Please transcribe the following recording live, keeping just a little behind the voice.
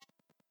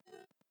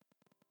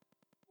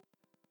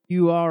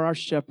You are our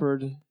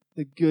shepherd,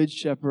 the good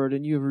shepherd,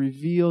 and you have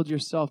revealed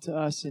yourself to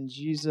us in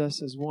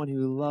Jesus as one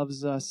who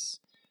loves us,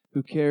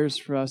 who cares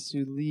for us,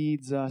 who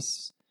leads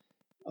us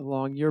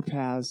along your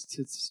paths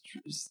to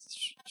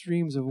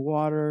streams of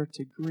water,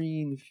 to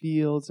green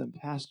fields and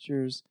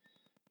pastures,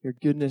 your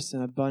goodness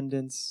and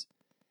abundance.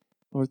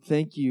 Lord,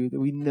 thank you that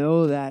we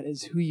know that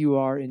is who you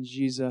are in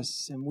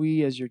Jesus, and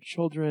we as your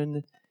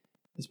children,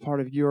 as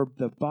part of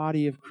the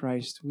body of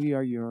Christ, we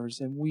are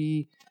yours, and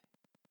we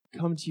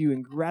come to you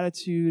in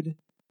gratitude,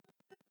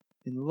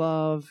 in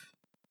love,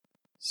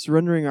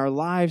 surrendering our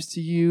lives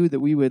to you, that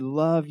we would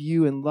love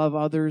you and love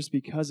others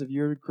because of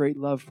your great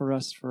love for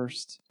us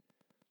first.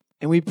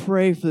 And we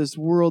pray for this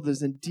world that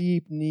is in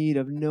deep need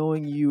of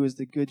knowing you as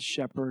the good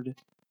shepherd.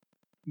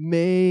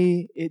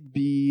 May it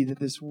be that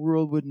this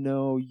world would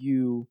know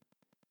you,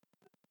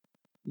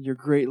 your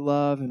great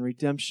love and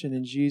redemption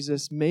in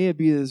Jesus. May it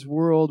be that this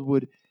world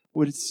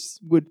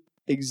would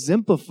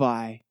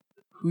exemplify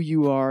who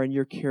you are and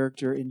your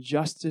character in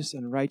justice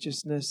and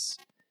righteousness,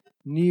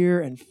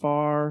 near and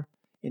far,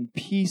 in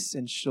peace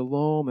and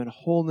shalom and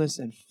wholeness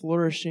and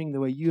flourishing the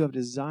way you have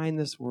designed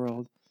this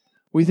world.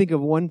 We think of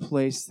one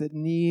place that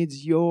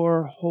needs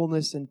your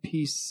wholeness and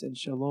peace and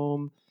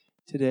shalom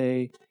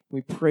today.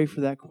 We pray for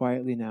that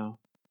quietly now.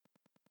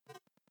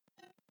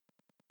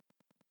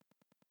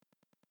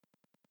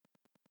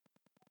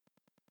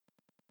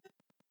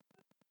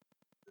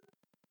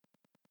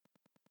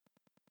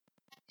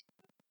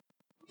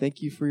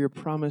 Thank you for your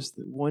promise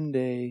that one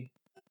day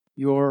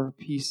your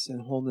peace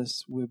and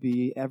wholeness will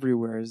be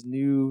everywhere as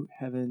new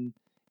heaven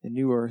and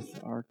new earth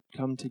are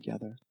come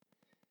together.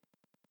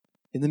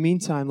 In the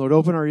meantime, Lord,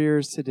 open our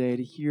ears today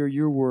to hear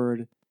your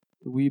word,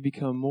 that we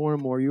become more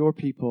and more your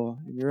people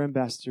and your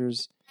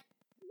ambassadors,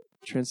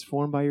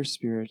 transformed by your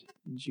Spirit.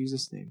 In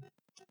Jesus' name,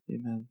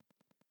 amen.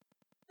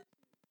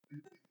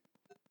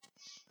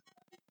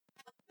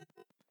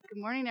 Good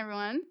morning,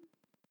 everyone.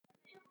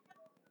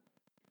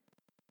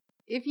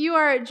 If you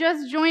are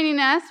just joining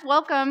us,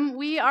 welcome.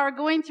 We are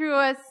going through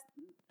a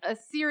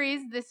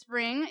series this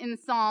spring in the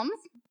Psalms.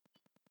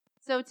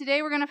 So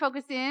today we're going to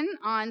focus in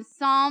on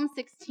Psalm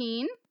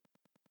 16,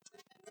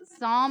 the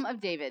Psalm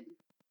of David.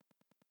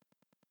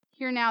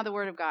 Hear now the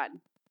word of God.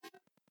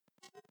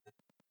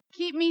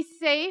 Keep me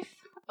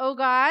safe, O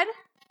God,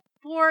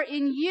 for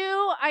in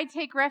you I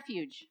take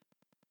refuge.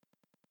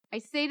 I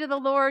say to the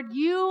Lord,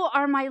 you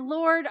are my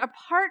Lord.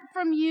 Apart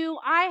from you,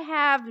 I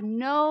have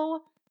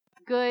no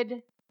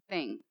good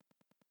thing.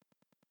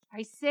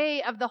 I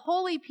say of the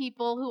holy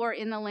people who are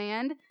in the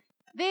land,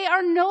 they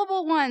are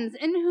noble ones,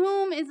 in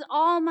whom is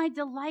all my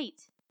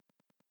delight.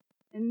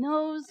 And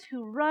those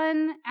who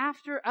run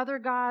after other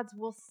gods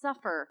will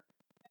suffer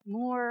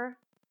more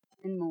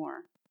and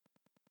more.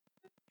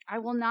 I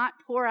will not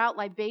pour out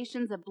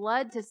libations of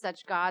blood to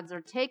such gods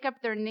or take up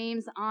their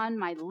names on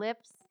my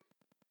lips.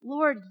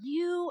 Lord,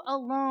 you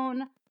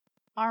alone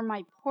are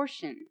my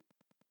portion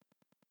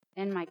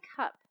and my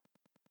cup.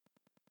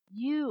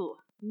 You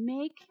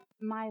make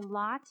my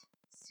lot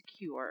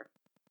secure.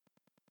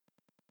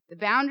 The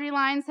boundary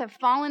lines have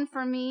fallen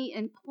for me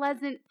in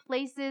pleasant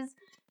places.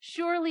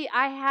 Surely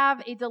I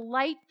have a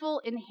delightful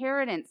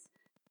inheritance.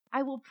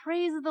 I will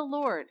praise the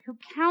Lord who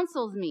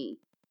counsels me.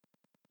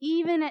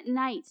 Even at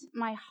night,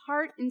 my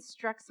heart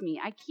instructs me.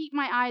 I keep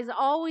my eyes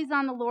always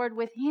on the Lord.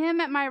 With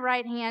him at my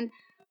right hand,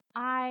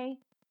 I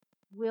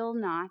will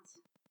not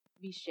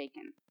be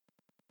shaken.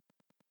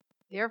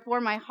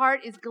 Therefore, my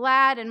heart is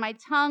glad and my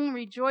tongue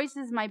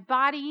rejoices. My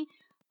body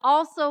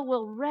also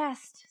will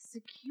rest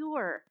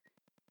secure,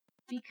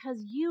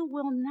 because you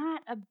will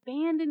not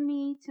abandon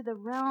me to the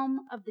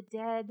realm of the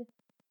dead,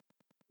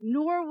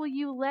 nor will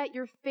you let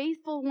your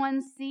faithful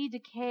one see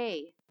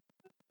decay.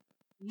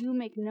 You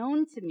make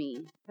known to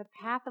me the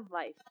path of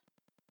life.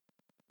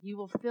 You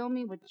will fill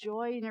me with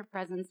joy in your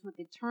presence, with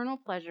eternal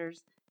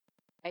pleasures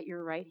at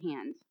your right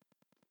hand.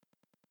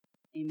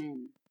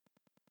 Amen.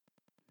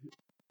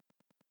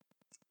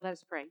 Let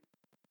us pray.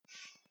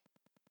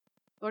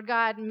 Lord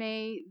God,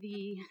 may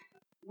the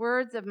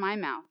words of my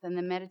mouth and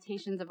the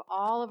meditations of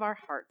all of our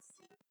hearts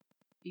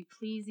be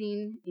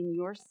pleasing in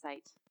your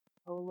sight,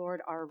 O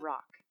Lord, our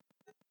rock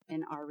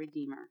and our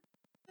Redeemer.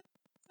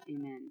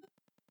 Amen.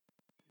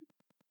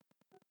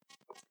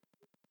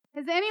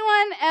 Has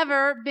anyone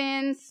ever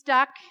been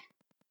stuck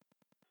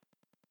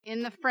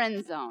in the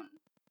friend zone?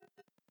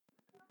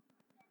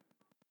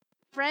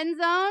 Friend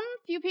zone?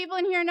 Few people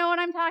in here know what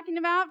I'm talking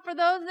about. For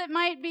those that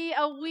might be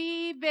a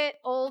wee bit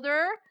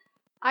older,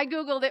 I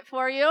Googled it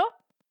for you.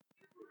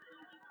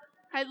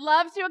 I'd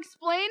love to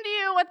explain to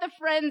you what the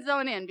friend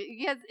zone is,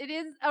 because it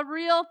is a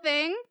real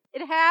thing.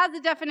 It has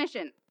a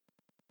definition.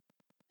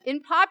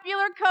 In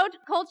popular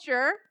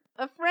culture,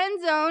 a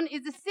friend zone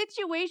is a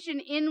situation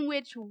in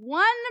which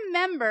one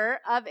member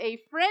of a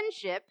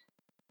friendship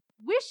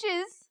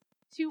wishes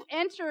to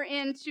enter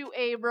into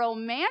a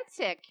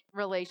romantic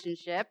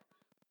relationship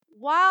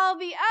while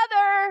the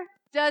other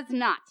does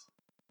not.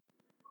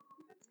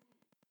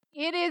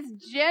 It is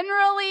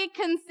generally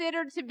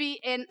considered to be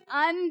an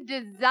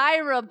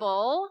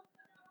undesirable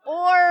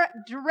or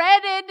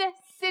dreaded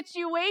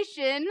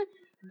situation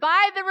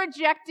by the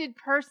rejected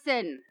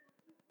person.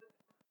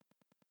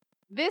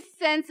 This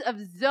sense of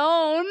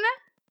zone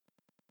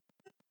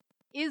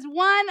is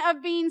one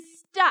of being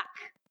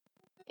stuck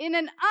in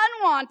an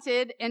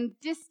unwanted and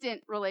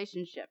distant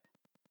relationship.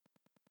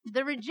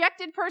 The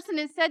rejected person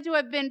is said to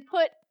have been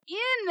put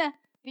in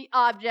the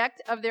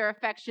object of their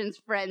affection's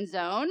friend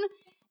zone,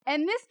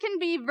 and this can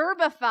be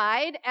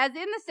verbified as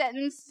in the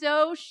sentence,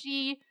 so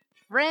she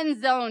friend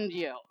zoned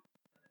you.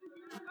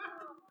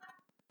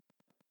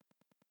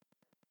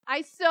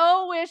 I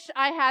so wish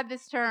I had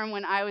this term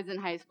when I was in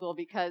high school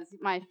because,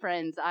 my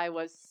friends, I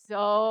was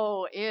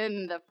so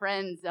in the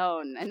friend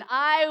zone, and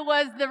I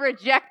was the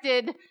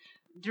rejected,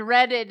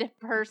 dreaded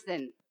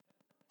person.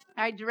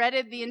 I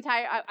dreaded the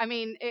entire,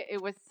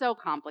 it was so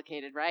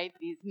complicated, right?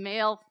 These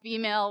male,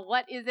 female,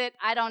 what is it?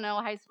 I don't know,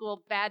 high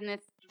school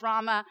badness,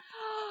 drama.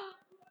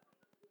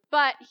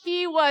 But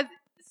he was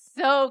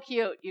so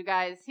cute, you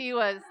guys. He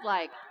was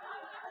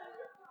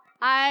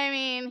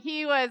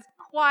he was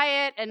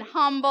quiet and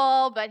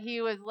humble, but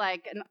he was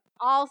like an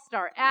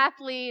all-star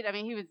athlete.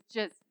 He was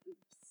just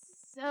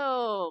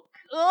so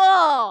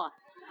cool.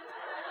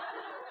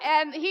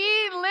 And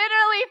he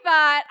literally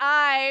thought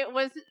I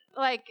was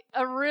like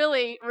a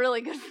really,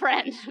 really good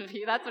friend.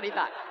 That's what he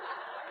thought.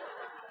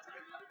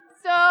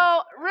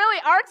 So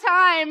really, our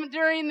time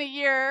during the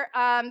year,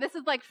 this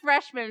is like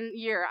freshman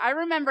year. I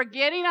remember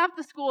getting off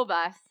the school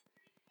bus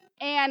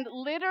and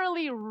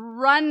literally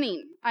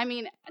running.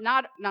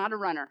 Not a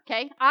runner,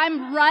 okay?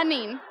 I'm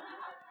running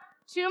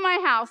to my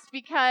house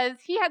because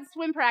he had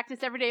swim practice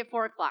every day at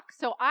 4 o'clock.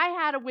 So I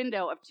had a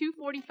window of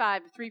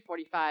 2:45 to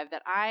 3:45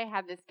 that I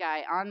had this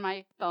guy on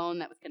my phone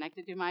that was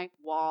connected to my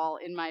wall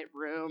in my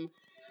room.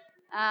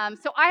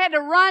 So I had to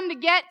run to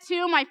get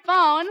to my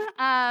phone,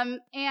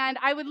 and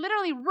I would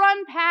literally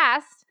run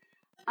past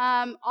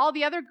all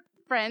the other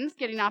friends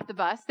getting off the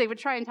bus. They would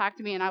try and talk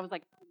to me, and I was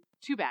like,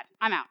 too bad,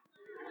 I'm out.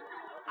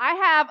 I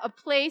have a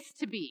place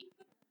to be.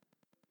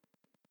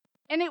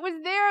 And it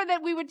was there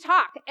that we would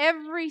talk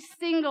every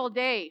single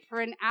day for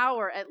an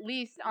hour at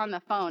least on the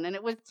phone. And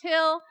it was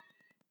till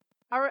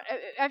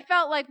I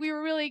felt like we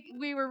were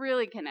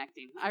really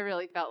connecting. I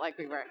really felt like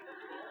we were.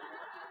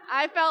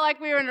 I felt like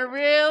we were in a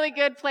really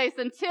good place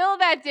until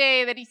that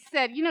day that he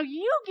said,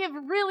 you give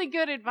really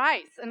good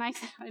advice. And I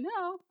said, I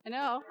know.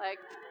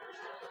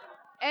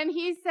 And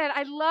he said,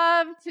 I'd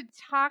love to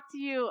talk to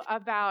you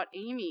about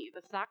Amy,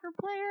 the soccer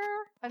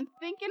player. I'm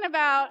thinking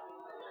about,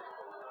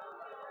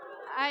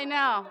 I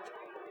know.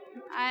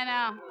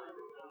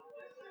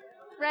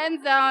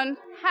 Friend zone.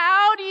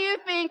 How do you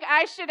think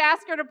I should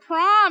ask her to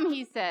prom,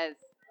 he says.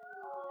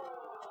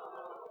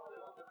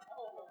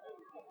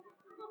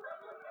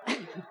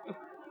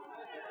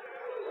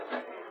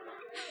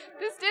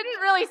 This didn't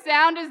really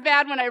sound as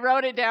bad when I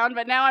wrote it down,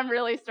 but now I'm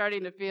really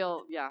starting to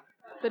feel,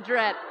 the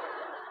dread.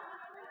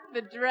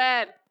 The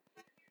dread.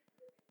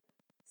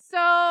 So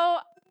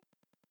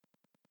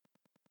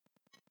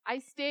I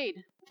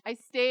stayed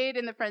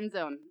in the friend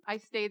zone. I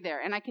stayed there,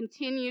 and I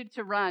continued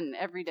to run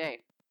every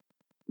day.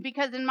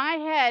 Because in my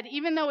head,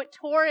 even though it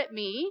tore at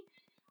me,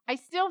 I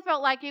still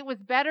felt like it was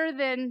better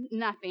than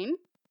nothing.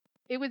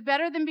 It was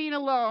better than being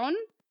alone.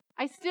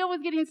 I still was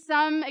getting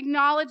some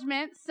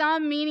acknowledgement,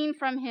 some meaning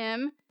from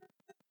him,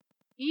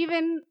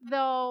 even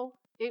though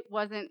it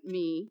wasn't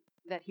me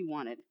that he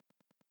wanted.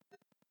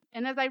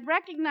 And as I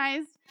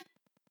recognized,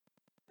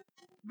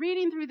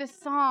 reading through this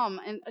psalm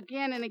and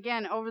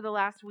again over the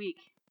last week,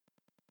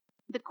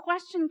 the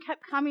question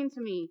kept coming to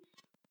me,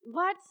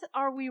 what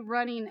are we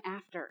running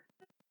after?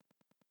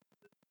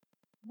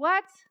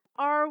 What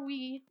are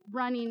we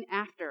running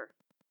after?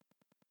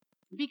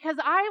 Because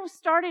I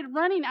started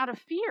running out of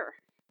fear.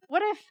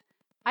 What if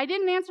I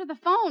didn't answer the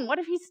phone? What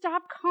if he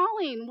stopped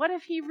calling? What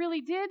if he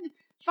really did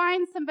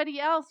find somebody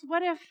else?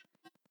 What if?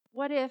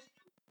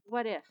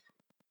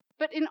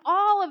 But in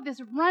all of this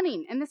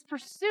running and this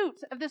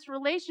pursuit of this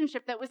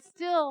relationship that was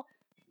still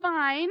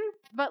fine,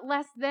 but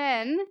less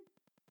than,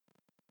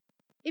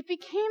 it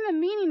became the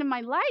meaning of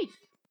my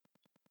life.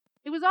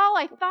 It was all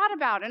I thought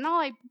about and all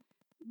I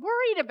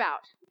worried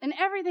about and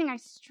everything I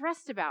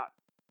stressed about.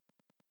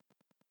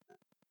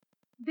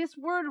 This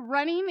word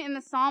running in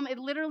the psalm, it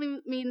literally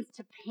means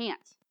to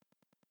pant.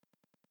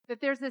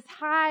 That there's this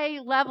high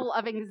level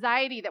of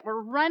anxiety that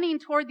we're running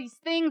toward these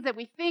things that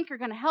we think are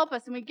going to help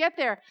us, and we get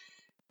there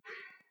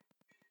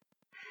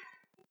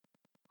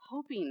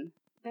hoping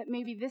that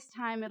maybe this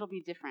time it'll be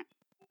different.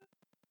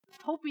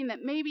 Hoping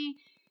that maybe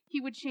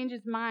he would change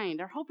his mind,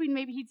 or hoping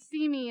maybe he'd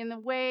see me in the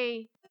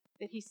way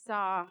that he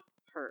saw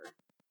her.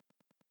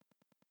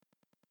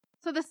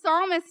 So the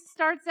psalmist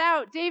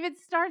David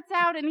starts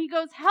out, and he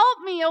goes,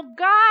 help me, oh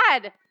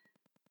God,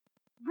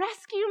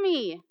 rescue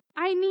me.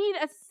 I need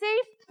a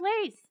safe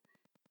place.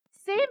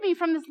 Save me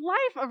from this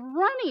life of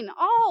running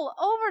all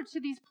over to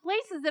these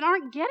places that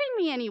aren't getting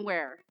me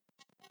anywhere.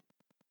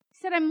 He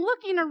said, I'm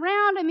looking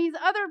around, and these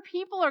other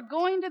people are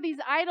going to these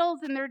idols,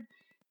 and they're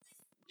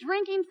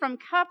drinking from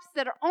cups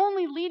that are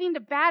only leading to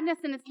badness,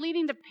 and it's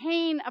leading to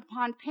pain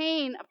upon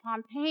pain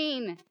upon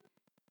pain.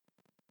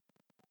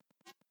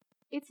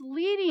 it's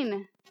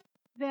leading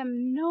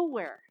them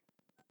nowhere.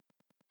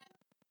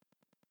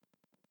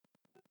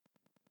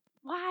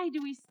 Why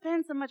do we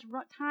spend so much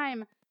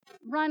time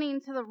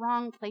running to the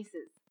wrong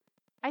places?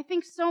 I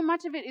think so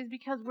much of it is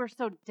because we're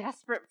so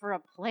desperate for a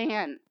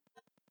plan.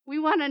 We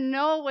want to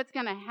know what's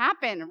going to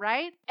happen,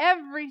 right?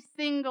 Every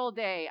single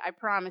day, I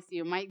promise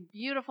you. My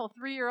beautiful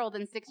 3-year-old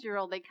and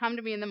 6-year-old, they come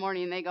to me in the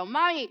morning and they go,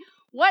 Mommy,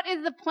 what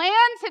is the plan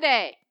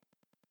today?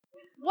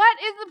 What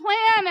is the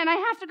plan? And I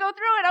have to go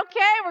through it.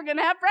 Okay, we're going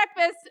to have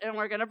breakfast and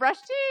we're going to brush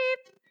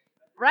teeth,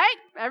 right?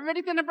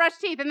 Everybody's going to brush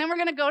teeth. And then we're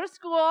going to go to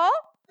school.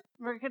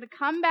 We're going to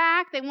come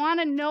back. They want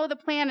to know the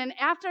plan. And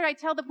after I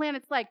tell the plan,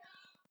 it's like,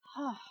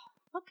 oh,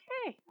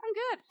 okay, I'm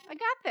good. I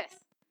got this.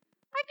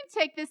 I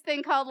can take this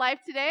thing called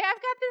life today.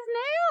 I've got this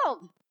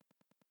nailed.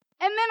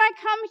 And then I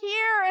come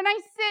here and I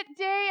sit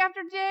day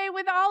after day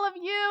with all of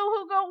you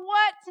who go,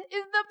 what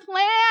is the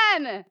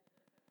plan?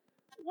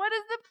 What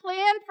is the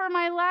plan for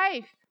my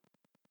life?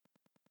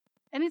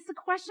 And it's the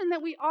question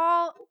that we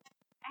all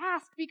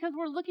ask because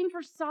we're looking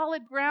for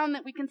solid ground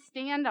that we can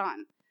stand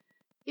on.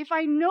 If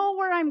I know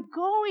where I'm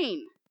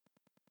going,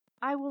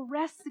 I will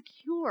rest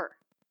secure.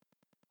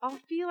 I'll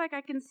feel like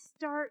I can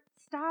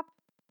stop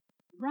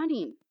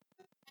running.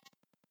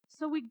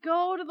 So we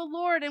go to the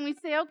Lord and we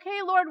say, okay,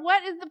 Lord,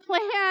 what is the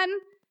plan?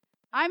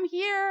 I'm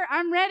here.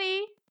 I'm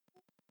ready.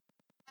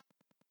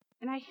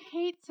 And I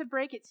hate to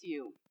break it to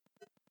you,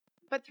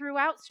 but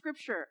throughout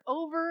Scripture,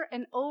 over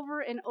and over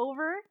and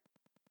over,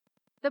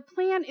 the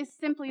plan is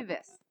simply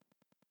this: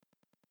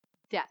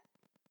 death.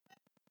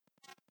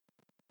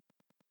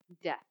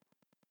 Death.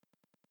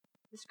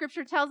 The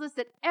Scripture tells us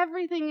that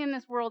everything in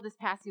this world is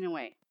passing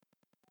away.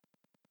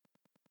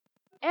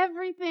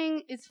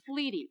 Everything is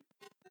fleeting.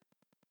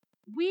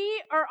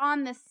 We are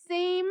on the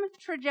same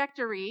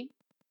trajectory,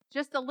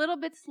 just a little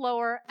bit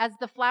slower, as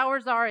the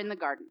flowers are in the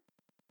garden.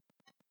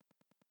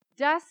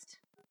 Dust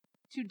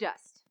to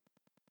dust.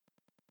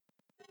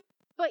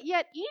 But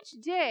yet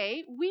each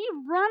day we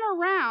run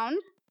around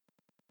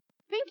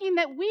thinking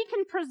that we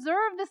can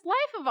preserve this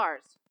life of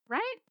ours,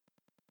 right?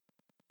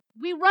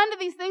 We run to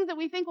these things that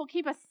we think will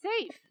keep us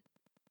safe.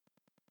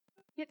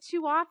 Yet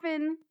too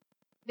often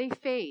they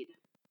fade.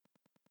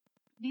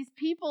 These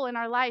people in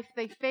our life,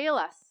 they fail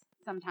us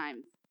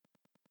sometimes.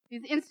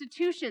 These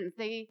institutions,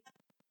 they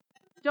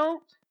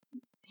don't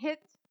hit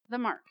the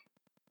mark.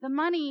 The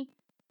money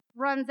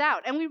runs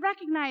out. And we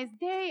recognize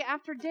day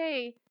after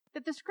day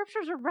that the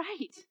Scriptures are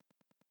right.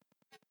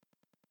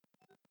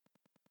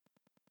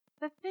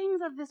 The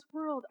things of this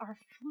world are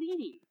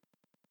fleeting.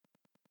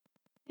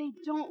 They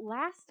don't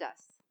last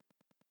us.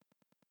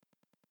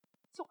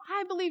 So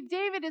I believe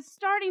David is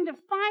starting to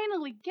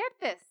finally get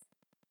this,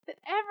 that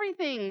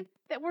everything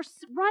that we're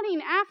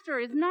running after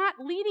is not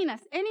leading us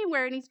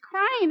anywhere, and he's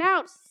crying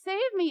out, save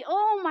me,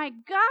 oh my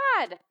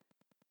God.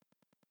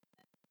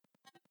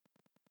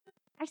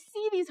 I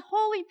see these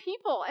holy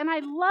people, and I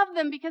love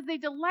them because they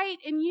delight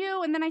in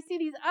you, and then I see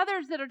these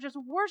others that are just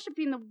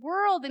worshiping the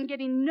world and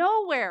getting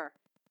nowhere.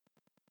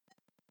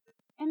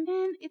 And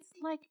then it's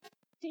like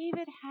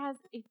David has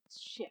a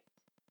shift,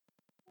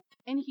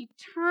 and he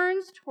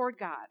turns toward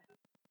God,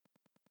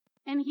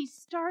 and he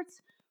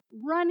starts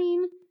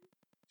running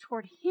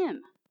toward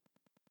him.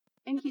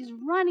 And he's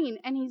running,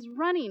 and he's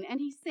running, and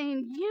he's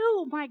saying,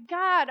 you, my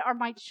God, are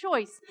my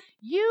choice.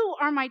 You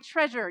are my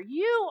treasure.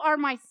 You are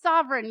my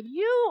sovereign.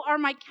 You are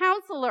my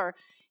counselor.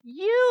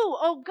 You,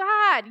 oh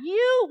God,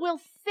 you will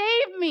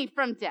save me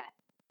from death.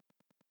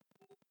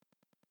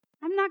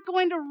 I'm not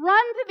going to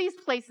run to these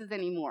places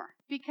anymore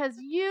because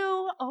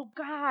you, oh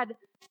God,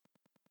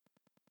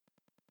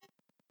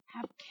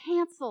 have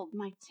canceled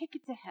my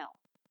ticket to hell.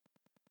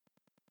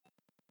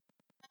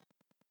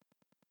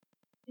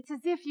 It's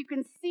as if you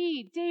can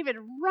see David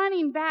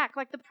running back,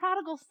 like the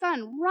prodigal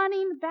son,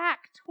 running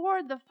back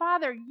toward the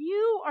Father.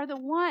 You are the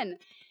one.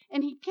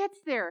 And he gets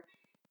there,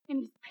 and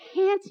he's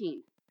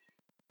panting.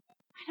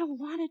 I don't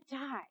want to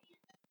die.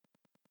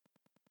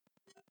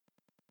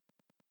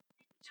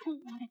 I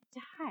don't want to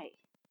die.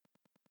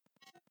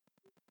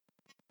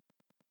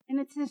 And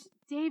it's as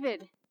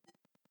David,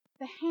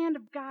 the hand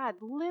of God,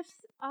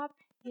 lifts up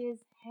his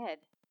head.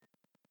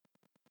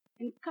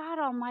 And God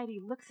Almighty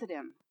looks at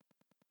him.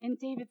 And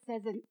David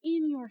says, and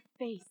in your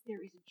face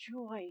there is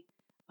joy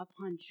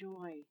upon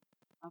joy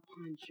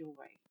upon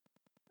joy.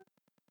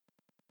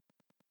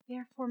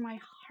 Therefore my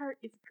heart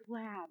is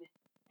glad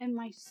and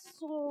my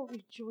soul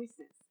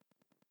rejoices.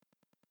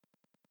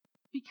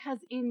 Because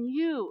in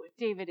you,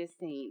 David is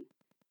saying,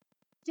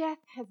 death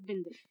has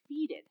been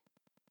defeated.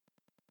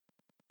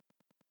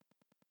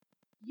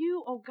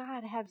 You, O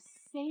God, have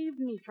saved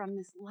me from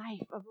this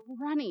life of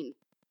running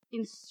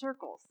in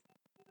circles.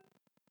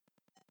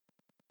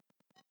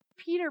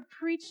 Peter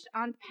preached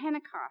on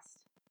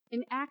Pentecost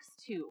in Acts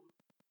 2.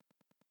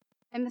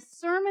 And the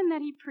sermon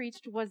that he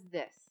preached was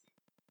this: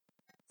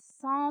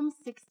 Psalm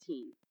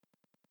 16.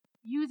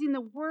 Using the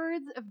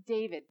words of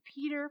David,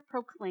 Peter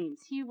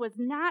proclaims, he was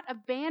not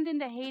abandoned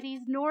to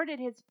Hades, nor did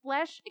his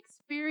flesh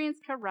experience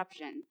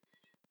corruption,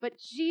 but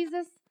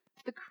Jesus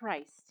the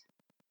Christ.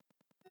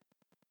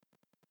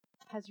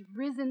 has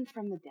risen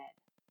from the dead.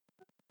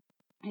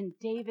 And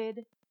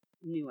David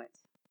knew it.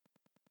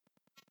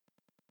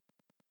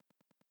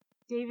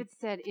 David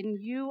said, in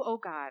you, O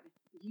God,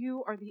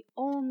 you are the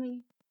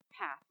only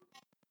path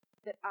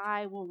that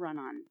I will run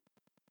on.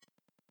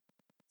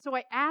 So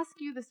I ask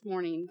you this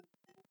morning,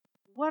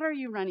 what are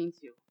you running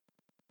to?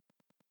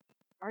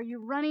 Are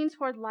you running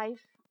toward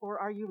life or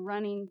are you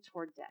running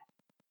toward death?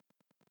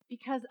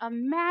 Because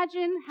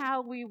imagine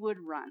how we would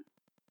run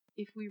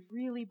if we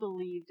really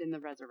believed in the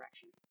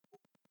resurrection.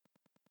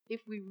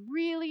 If we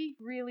really,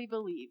 really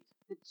believed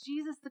that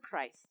Jesus the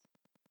Christ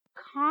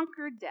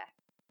conquered death.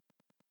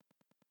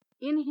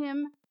 In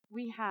him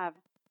we have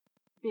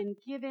been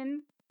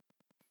given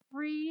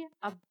free,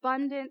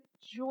 abundant,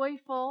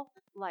 joyful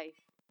life,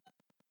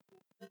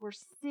 where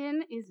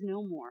sin is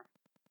no more.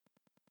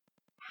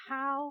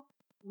 How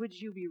would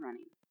you be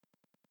running?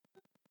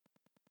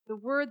 The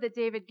word that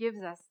David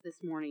gives us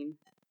this morning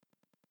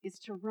is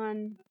to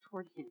run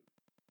toward him.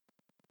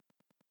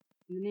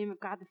 In the name of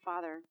God the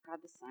Father, God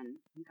the Son,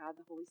 and God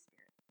the Holy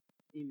Spirit.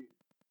 Amen.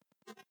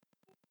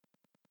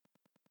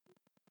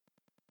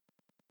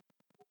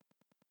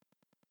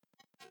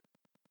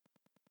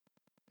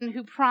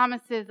 Who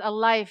promises a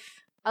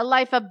life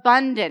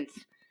abundant,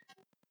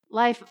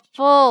 life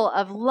full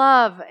of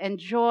love and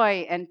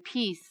joy and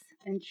peace,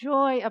 and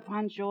joy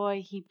upon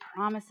joy he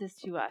promises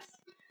to us,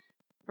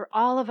 for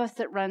all of us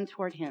that run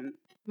toward him.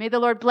 May the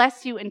Lord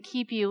bless you and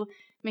keep you.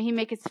 May he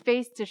make his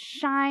face to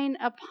shine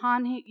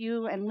upon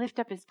you and lift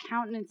up his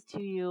countenance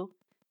to you.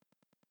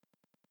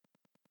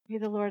 May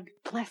the Lord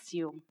bless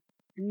you,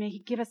 and may he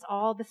give us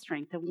all the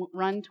strength to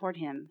run toward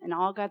him. And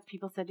all God's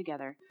people said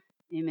together,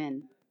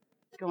 amen.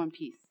 Go in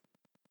peace.